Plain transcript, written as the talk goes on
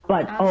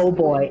But oh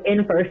boy,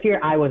 in first year,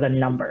 I was a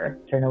number.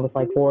 And it was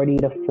like 40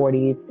 to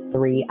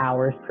 43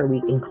 hours per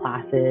week in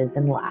classes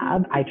and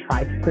lab. I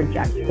tried to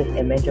project this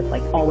image of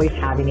like always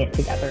having it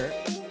together.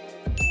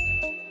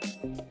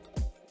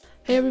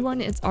 Hey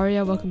everyone, it's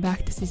Arya. Welcome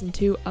back to season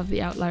 2 of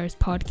the Outliers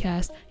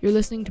podcast. You're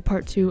listening to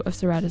part 2 of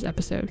Sirada's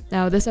episode.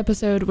 Now, this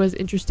episode was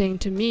interesting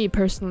to me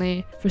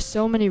personally for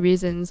so many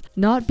reasons.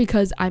 Not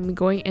because I'm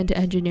going into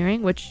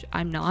engineering, which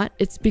I'm not.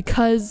 It's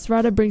because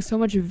Sirada brings so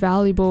much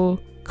valuable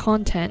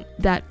content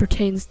that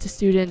pertains to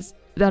students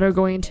that are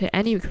going into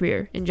any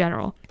career in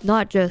general,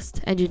 not just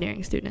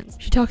engineering students.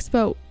 She talks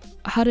about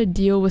how to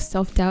deal with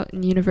self-doubt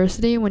in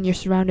university when you're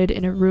surrounded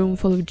in a room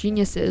full of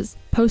geniuses.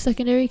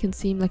 Post-secondary can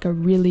seem like a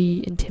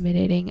really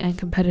intimidating and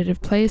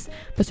competitive place,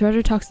 but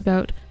Sirada talks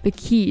about the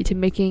key to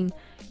making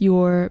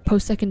your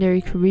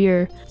post-secondary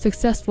career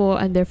successful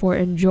and therefore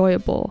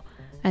enjoyable,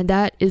 and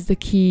that is the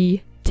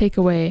key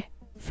takeaway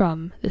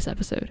from this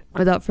episode.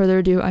 Without further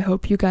ado, I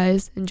hope you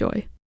guys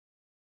enjoy.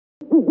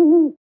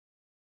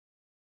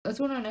 Let's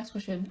go to our next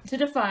question. To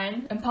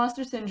define,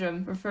 imposter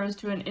syndrome refers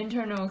to an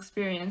internal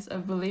experience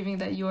of believing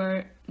that you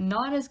are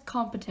not as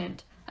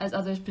competent as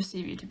others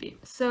perceive you to be.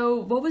 So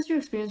what was your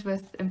experience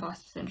with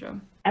imposter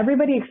syndrome?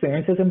 Everybody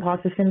experiences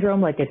imposter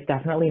syndrome. Like, it's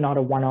definitely not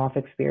a one-off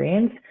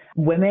experience.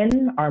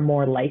 Women are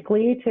more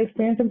likely to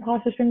experience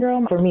imposter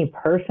syndrome. For me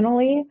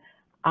personally,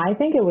 I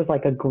think it was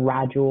like a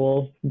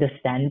gradual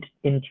descent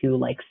into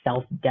like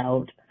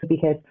self-doubt,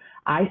 because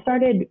I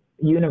started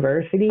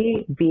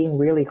university being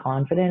really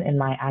confident in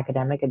my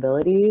academic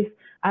abilities,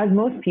 as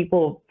most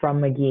people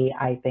from McGee,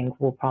 I think,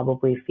 will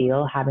probably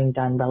feel, having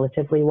done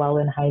relatively well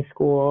in high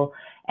school.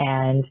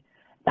 And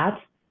that's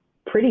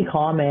pretty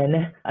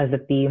common as a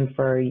theme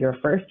for your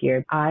first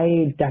year.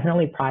 I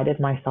definitely prided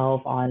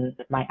myself on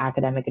my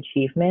academic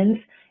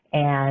achievements.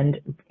 And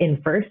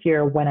in first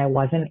year, when I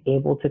wasn't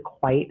able to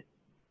quite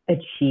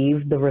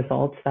achieve the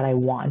results that I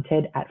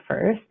wanted at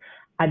first,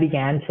 I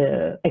began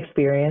to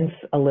experience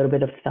a little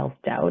bit of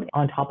self-doubt.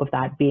 On top of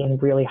that, being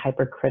really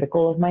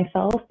hypercritical of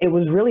myself, it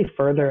was really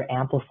further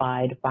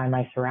amplified by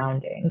my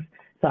surroundings.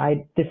 So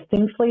I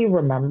distinctly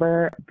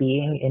remember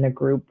being in a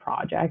group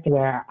project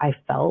where I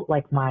felt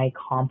like my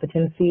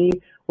competency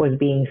was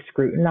being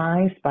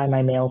scrutinized by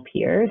my male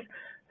peers.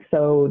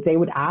 So they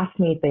would ask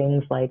me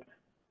things like,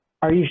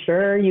 are you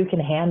sure you can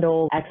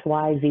handle X,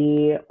 Y,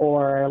 Z?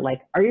 Or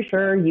like, are you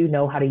sure you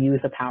know how to use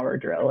a power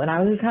drill? And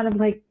I was just kind of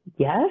like,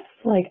 yes,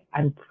 like,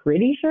 I'm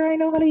pretty sure I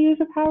know how to use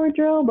a power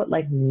drill, but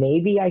like,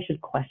 maybe I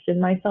should question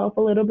myself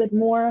a little bit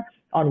more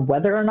on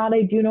whether or not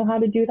I do know how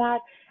to do that.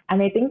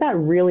 And I think that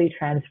really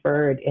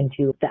transferred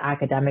into the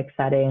academic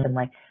setting. And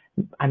like,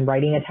 I'm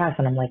writing a test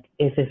and I'm like,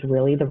 is this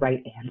really the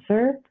right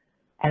answer?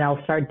 And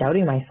I'll start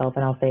doubting myself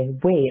and I'll say,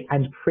 wait,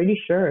 I'm pretty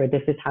sure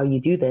this is how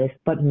you do this,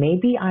 but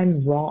maybe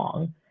I'm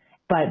wrong.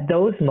 But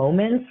those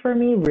moments for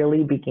me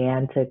really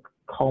began to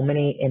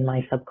culminate in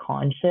my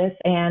subconscious.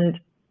 And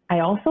I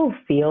also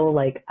feel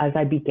like as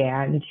I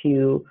began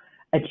to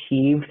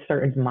achieve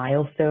certain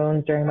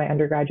milestones during my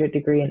undergraduate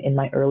degree and in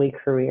my early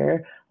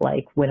career,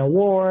 like win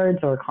awards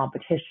or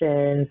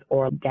competitions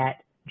or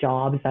get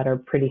jobs that are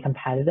pretty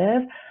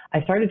competitive,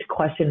 I started to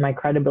question my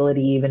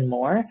credibility even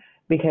more,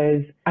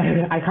 because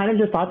I kind of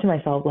just thought to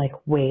myself, like,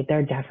 wait,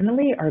 there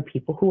definitely are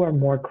people who are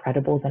more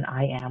credible than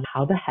I am.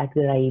 How the heck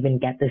did I even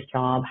get this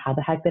job? How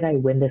the heck did I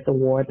win this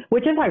award?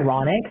 Which is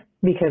ironic,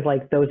 because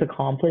like those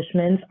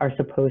accomplishments are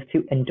supposed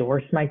to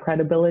endorse my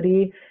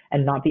credibility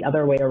and not the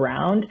other way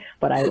around.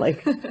 But I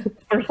like,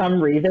 for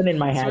some reason in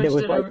my head, it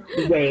was like,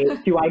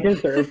 wait, do I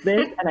deserve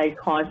this? And I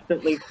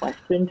constantly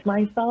questioned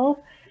myself.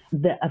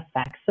 The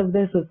effects of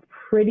this was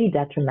pretty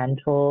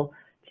detrimental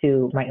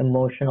to my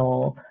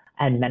emotional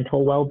and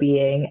mental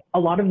well-being. A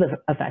lot of the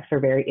effects are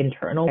very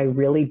internal. I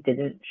really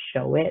didn't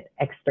show it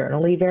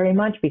externally very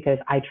much, because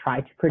I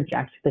tried to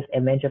project this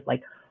image of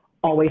like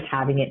always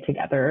having it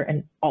together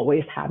and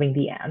always having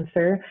the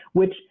answer,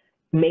 which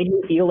made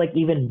me feel like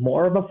even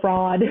more of a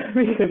fraud,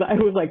 because I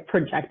was like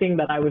projecting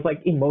that I was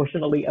like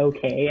emotionally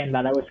okay and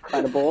that I was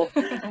credible.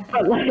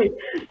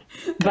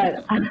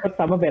 but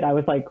some of it, I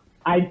was like,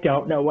 I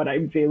don't know what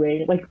I'm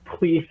doing. Like,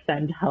 please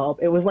send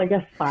help. It was like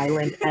a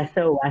silent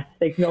SOS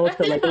signal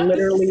to like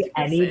literally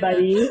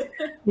anybody.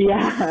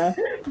 Yeah.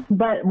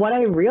 But what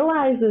I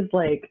realized is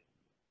like,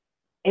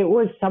 it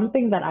was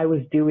something that I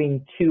was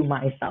doing to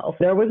myself.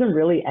 There wasn't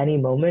really any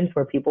moments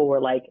where people were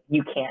like,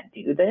 you can't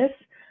do this,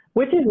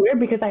 which is weird,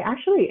 because I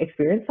actually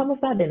experienced some of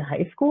that in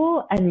high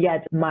school. And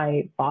yet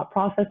my thought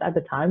process at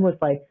the time was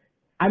like,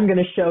 I'm going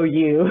to show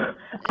you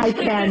I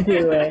can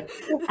do it.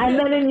 And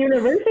then in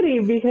university,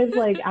 because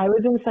like I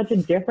was in such a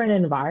different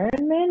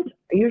environment,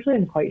 I usually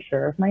am quite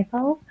sure of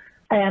myself.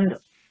 And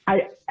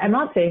I'm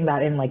not saying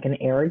that in like an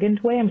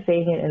arrogant way. I'm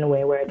saying it in a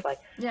way where it's like,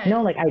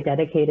 like I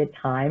dedicated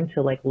time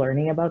to like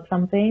learning about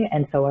something.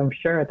 And so I'm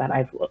sure that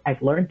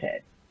I've learned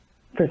it.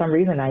 For some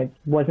reason, I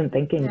wasn't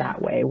thinking that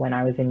way when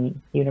I was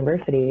in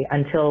university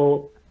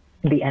until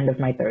the end of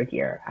my third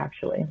year,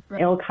 actually.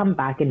 Right. It'll come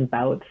back in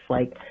bouts,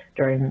 like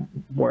during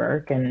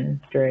work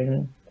and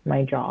during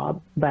my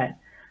job. But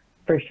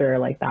for sure,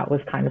 like that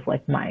was kind of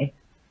like my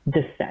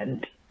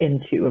descent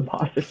into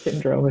imposter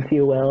syndrome, if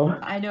you will.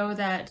 I know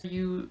that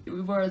you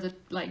were the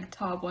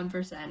top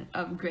 1%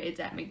 of grades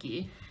at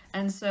McGee,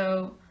 and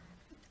so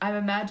I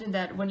imagine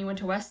that when you went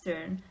to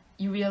Western,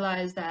 you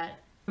realized that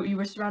you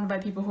were surrounded by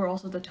people who are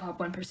also the top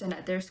 1%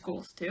 at their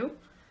schools too.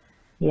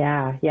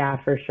 Yeah,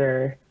 for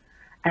sure.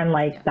 And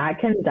that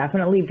can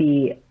definitely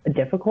be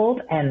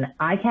difficult. And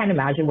I can't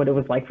imagine what it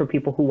was like for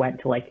people who went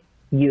to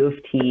U of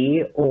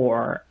T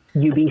or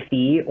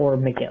UBC or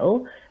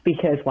McGill,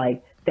 because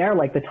they're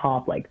the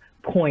top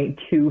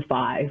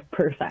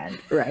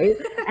 0.25%, right?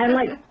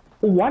 And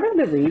one of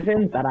the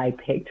reasons that I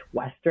picked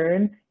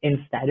Western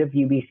instead of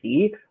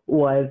UBC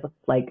was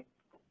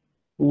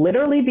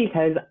literally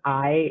because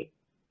I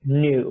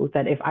knew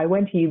that if I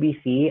went to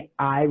UBC,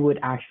 I would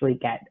actually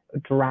get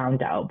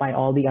drowned out by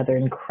all the other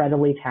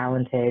incredibly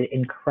talented,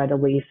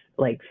 incredibly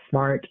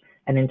smart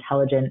and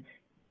intelligent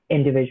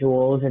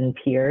individuals and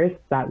peers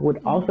that would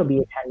also be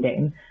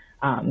attending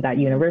that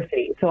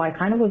university. So I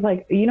kind of was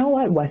like, you know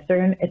what,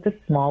 Western, it's a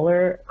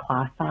smaller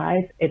class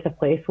size. It's a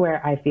place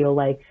where I feel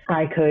like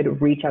I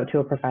could reach out to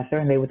a professor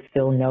and they would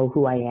still know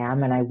who I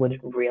am and I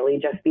wouldn't really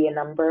just be a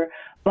number.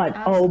 But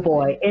Absolutely. Oh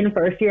boy, in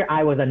first year,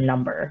 I was a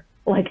number.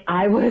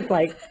 I was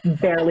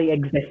barely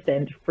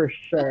existent for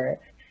sure.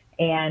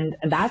 And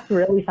that's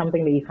really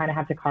something that you kind of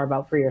have to carve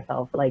out for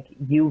yourself.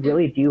 You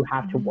really do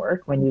have to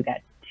work when you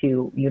get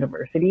to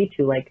university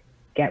to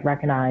get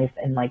recognized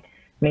and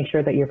make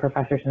sure that your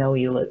professors know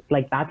you.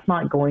 That's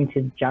not going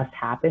to just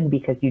happen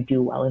because you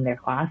do well in their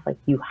class.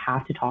 You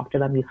have to talk to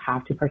them, you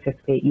have to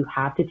participate, you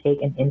have to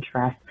take an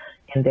interest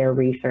in their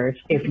research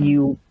if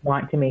you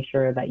want to make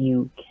sure that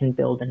you can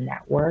build a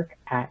network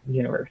at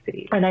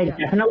university. And I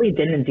definitely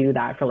didn't do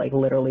that for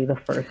literally the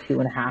first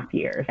 2.5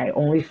 years. I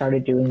only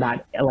started doing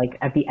that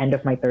at the end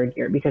of my third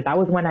year, because that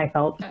was when I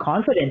felt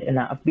confident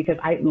enough, because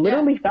I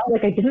literally felt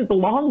like I didn't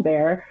belong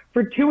there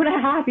for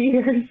 2.5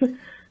 years.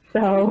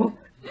 So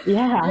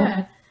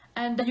yeah.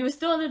 And you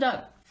still ended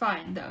up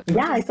fine though.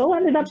 I still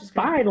ended up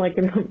fine.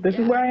 This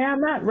is where I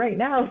am at right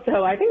now.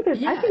 So I think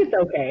I think it's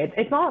okay.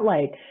 It's not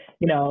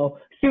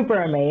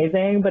super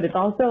amazing, but it's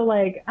also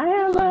I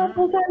have a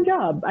full-time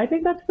job. I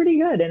think that's pretty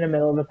good in the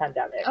middle of a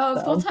pandemic.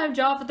 Full-time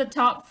job at the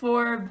top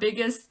 4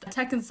 biggest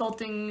tech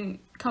consulting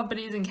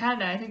companies in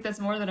Canada. I think that's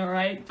more than all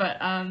right. But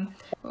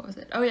what was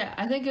it? Oh yeah,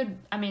 I think this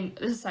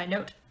is a side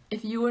note.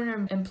 If you were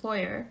an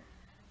employer,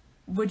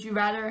 would you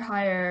rather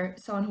hire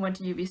someone who went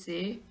to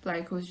UBC,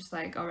 who's just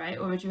all right,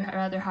 or would you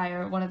rather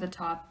hire one of the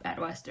top at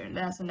Western?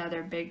 That's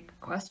another big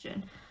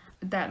question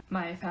that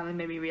my family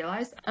made me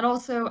realize. And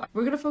also,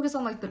 we're going to focus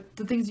on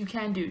the things you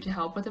can do to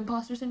help with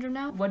imposter syndrome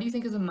now. What do you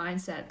think is a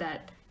mindset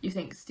that you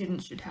think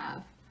students should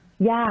have?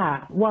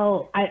 Yeah,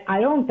 well, I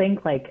don't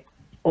think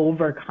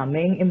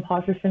overcoming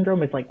imposter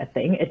syndrome is a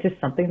thing. It's just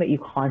something that you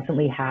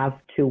constantly have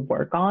to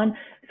work on.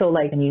 So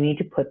and you need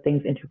to put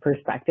things into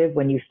perspective.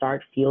 When you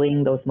start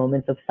feeling those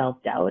moments of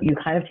self-doubt, you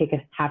kind of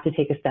have to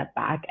take a step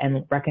back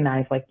and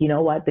recognize you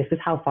know what, this is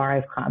how far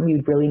I've come.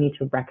 You really need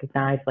to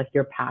recognize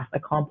your past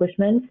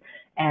accomplishments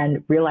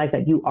and realize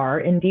that you are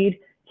indeed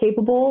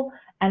capable.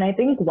 And I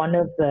think one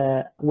of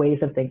the ways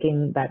of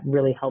thinking that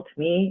really helped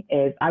me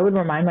is I would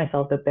remind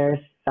myself that there's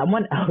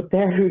someone out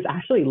there who's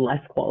actually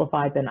less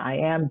qualified than I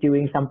am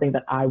doing something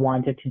that I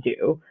wanted to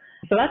do.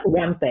 So that's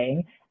one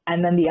thing.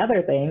 And then the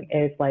other thing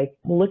is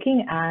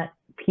looking at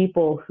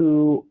people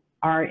who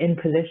are in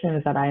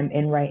positions that I'm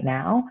in right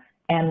now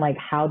and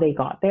how they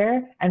got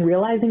there, and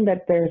realizing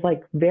that there's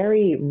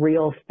very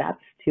real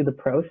steps to the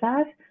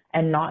process,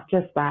 and not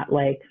just that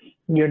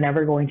you're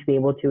never going to be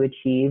able to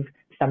achieve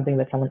something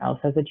that someone else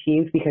has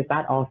achieved, because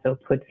that also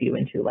puts you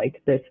into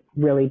this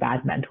really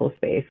bad mental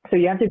space. So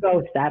you have to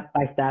go step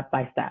by step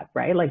by step,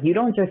 right? You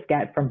don't just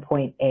get from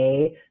point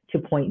A to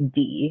point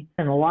D.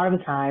 And a lot of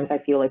the times I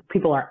feel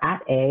people are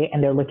at A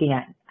and they're looking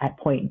at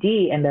point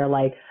D and they're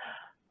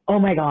oh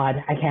my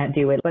God, I can't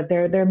do it. But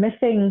they're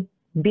missing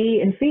B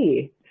and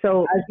C.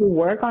 So as you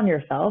work on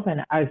yourself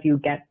and as you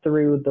get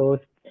through those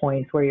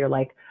points where you're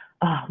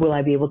will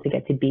I be able to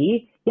get to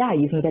B? Yeah,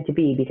 you can get to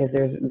B, because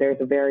there's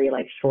a very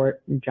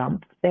short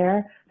jump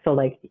there. So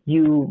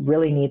you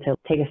really need to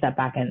take a step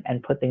back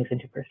and put things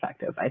into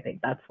perspective. I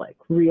think that's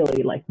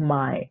really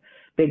my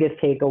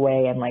biggest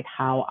takeaway, and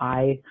how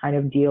I kind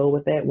of deal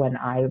with it when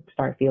I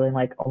start feeling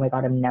oh my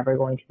God, I'm never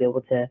going to be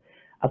able to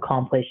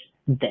accomplish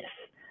this,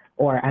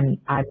 or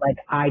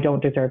I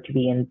don't deserve to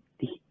be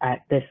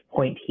at this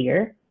point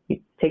here. You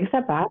take a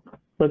step back,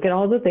 look at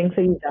all the things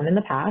that you've done in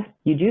the past.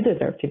 You do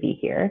deserve to be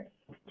here.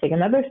 Take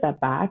another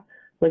step back,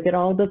 look at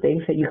all the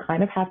things that you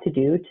kind of have to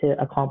do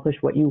to accomplish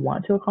what you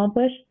want to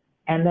accomplish,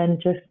 and then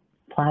just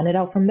plan it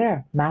out from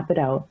there, map it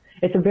out.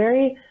 It's a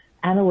very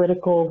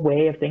analytical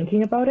way of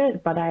thinking about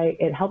it, but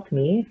it helped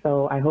me,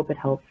 so I hope it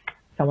helps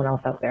someone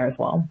else out there as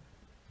well.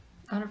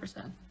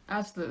 100%.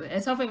 Absolutely.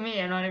 It's helping me.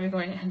 I'm not even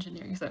going to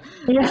engineering, so.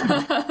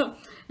 Yeah.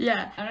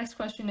 Yeah. Our next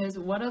question is,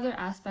 what other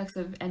aspects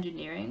of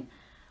engineering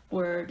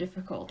were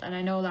difficult? And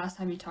I know last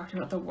time you talked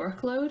about the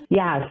workload.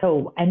 Yeah,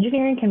 so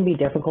engineering can be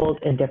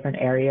difficult in different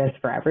areas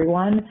for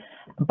everyone,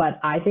 but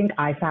I think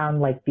I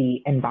found like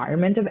the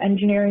environment of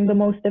engineering the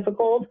most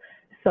difficult.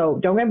 So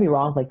don't get me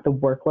wrong, like the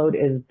workload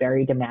is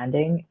very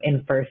demanding.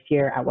 In first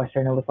year at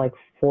Western, it was like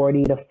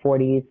 40 to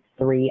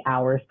 43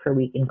 hours per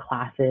week in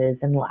classes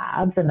and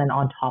labs. And then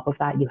on top of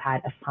that, you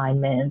had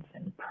assignments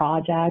and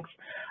projects.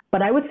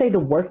 But I would say the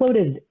workload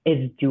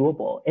is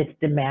doable. It's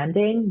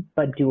demanding,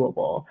 but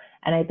doable.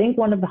 And I think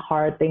one of the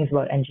hard things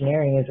about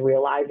engineering is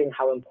realizing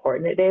how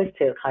important it is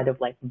to kind of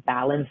like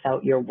balance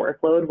out your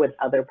workload with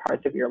other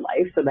parts of your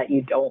life so that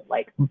you don't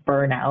like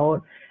burn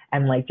out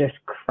and like just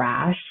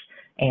crash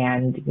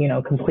and, you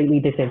know, completely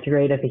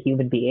disintegrate as a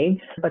human being.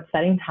 But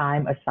setting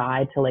time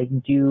aside to like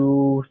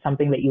do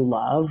something that you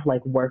love,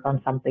 like work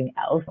on something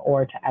else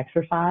or to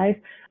exercise,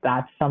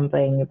 that's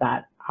something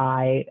that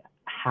I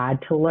had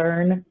to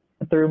learn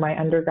through my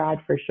undergrad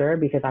for sure,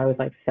 because I was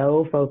like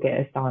so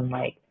focused on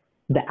like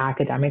the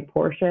academic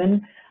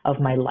portion of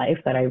my life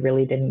that I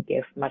really didn't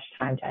give much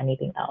time to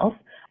anything else.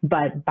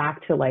 But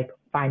back to like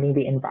finding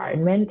the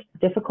environment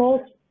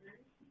difficult,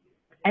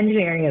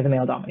 engineering is a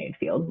male dominated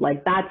field.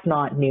 Like that's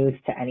not news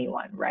to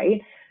anyone,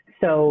 right?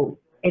 So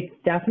it's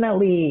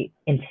definitely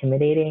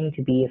intimidating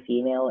to be a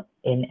female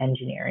in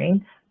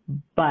engineering,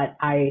 but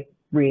I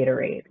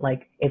reiterate,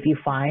 like if you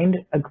find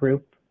a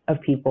group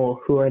of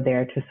people who are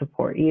there to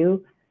support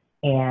you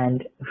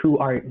and who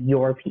are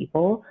your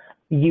people,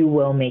 you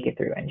will make it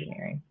through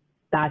engineering.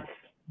 That's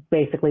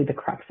basically the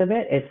crux of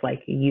it. It's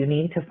like you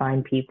need to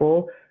find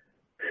people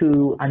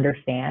who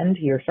understand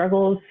your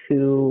struggles,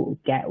 who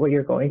get what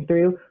you're going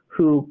through,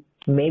 who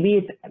maybe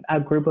it's a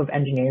group of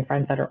engineering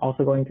friends that are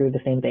also going through the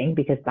same thing,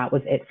 because that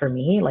was it for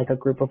me, like a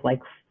group of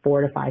like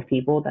 4 to 5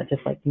 people that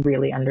just like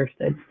really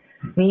understood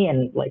me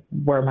and like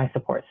were my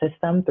support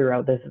system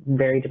throughout this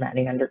very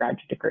demanding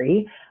undergraduate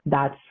degree.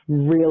 That's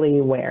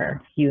really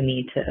where you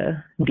need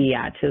to be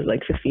at to like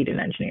succeed in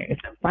engineering.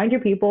 So find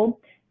your people,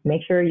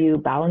 make sure you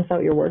balance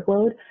out your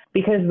workload,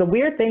 because the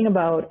weird thing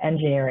about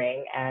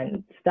engineering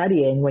and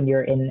studying when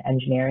you're in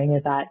engineering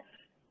is that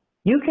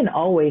you can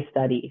always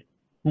study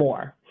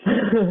more.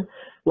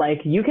 Like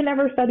you can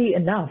never study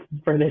enough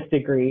for this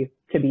degree,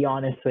 to be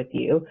honest with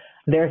you.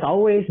 There's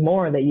always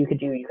more that you could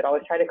do. You could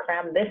always try to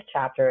cram this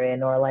chapter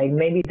in, or like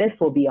maybe this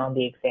will be on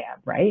the exam,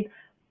 right?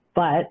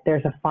 But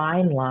there's a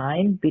fine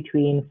line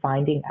between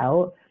finding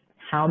out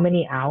how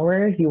many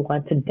hours you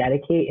want to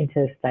dedicate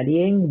into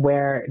studying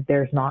where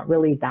there's not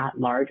really that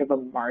large of a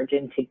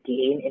margin to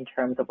gain in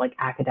terms of like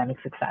academic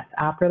success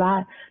after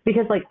that.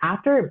 Because like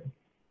after,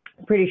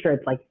 pretty sure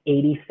it's like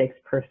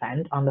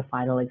 86% on the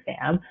final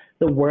exam,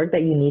 the work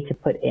that you need to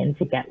put in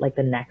to get like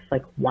the next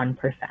like 1%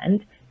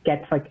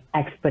 gets like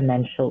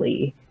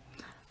exponentially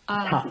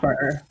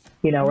tougher.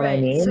 You know what I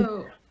mean?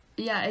 So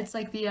yeah, it's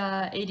like the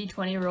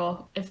 80-20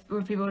 rule. If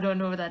for people who don't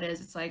know what that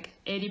is, it's like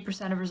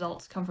 80% of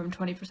results come from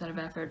 20% of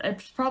effort.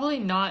 It's probably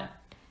not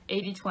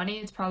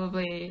 80-20, it's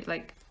probably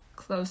like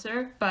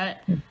closer,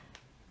 but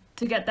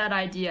to get that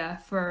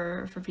idea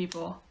for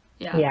people.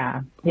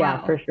 Yeah,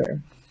 for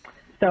sure.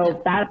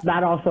 So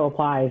that also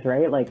applies,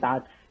 right? Like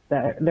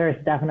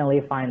there's definitely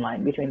a fine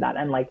line between that,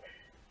 and like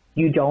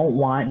you don't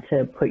want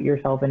to put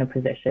yourself in a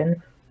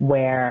position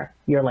where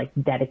you're like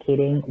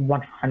dedicating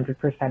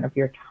 100% of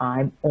your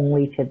time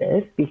only to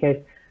this, because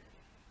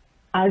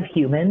as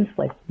humans,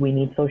 like we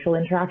need social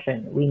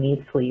interaction, we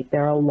need sleep.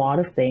 There are a lot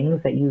of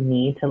things that you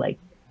need to like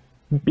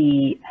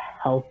be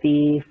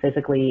healthy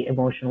physically,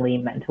 emotionally,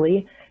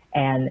 mentally,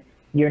 and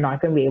you're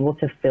not going to be able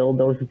to fill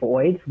those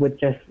voids with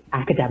just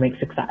academic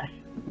success.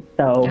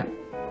 So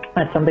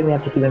that's something we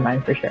have to keep in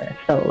mind for sure.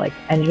 So like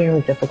engineering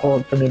was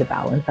difficult for me to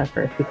balance at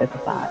first because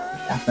of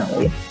that,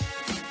 definitely.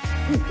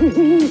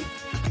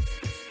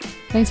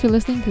 Thanks for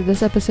listening to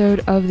this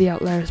episode of the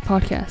Outliers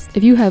podcast.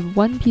 If you have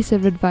one piece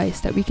of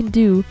advice that we can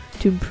do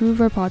to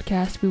improve our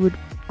podcast, we would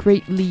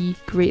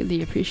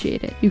greatly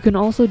appreciate it. You can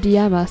also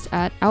DM us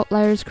at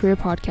Outliers Career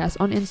Podcast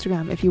on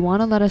Instagram if you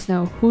want to let us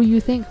know who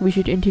you think we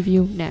should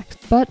interview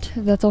next. But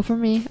that's all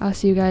from me. I'll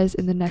see you guys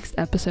in the next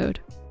episode.